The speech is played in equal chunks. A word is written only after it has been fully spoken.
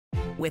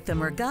With the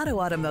Mercado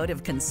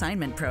Automotive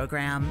Consignment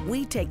Program,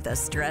 we take the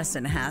stress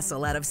and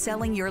hassle out of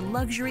selling your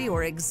luxury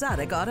or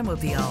exotic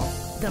automobile.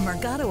 The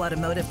Mercado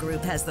Automotive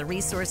Group has the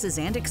resources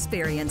and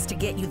experience to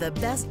get you the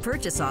best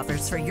purchase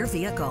offers for your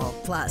vehicle.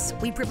 Plus,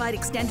 we provide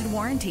extended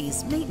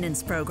warranties,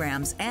 maintenance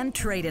programs, and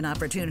trade-in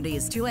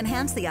opportunities to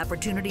enhance the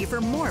opportunity for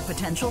more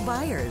potential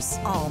buyers.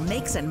 All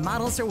makes and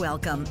models are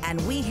welcome,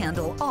 and we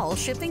handle all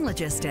shipping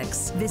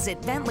logistics. Visit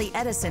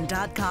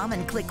BentleyEdison.com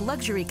and click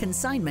Luxury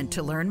Consignment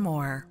to learn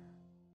more.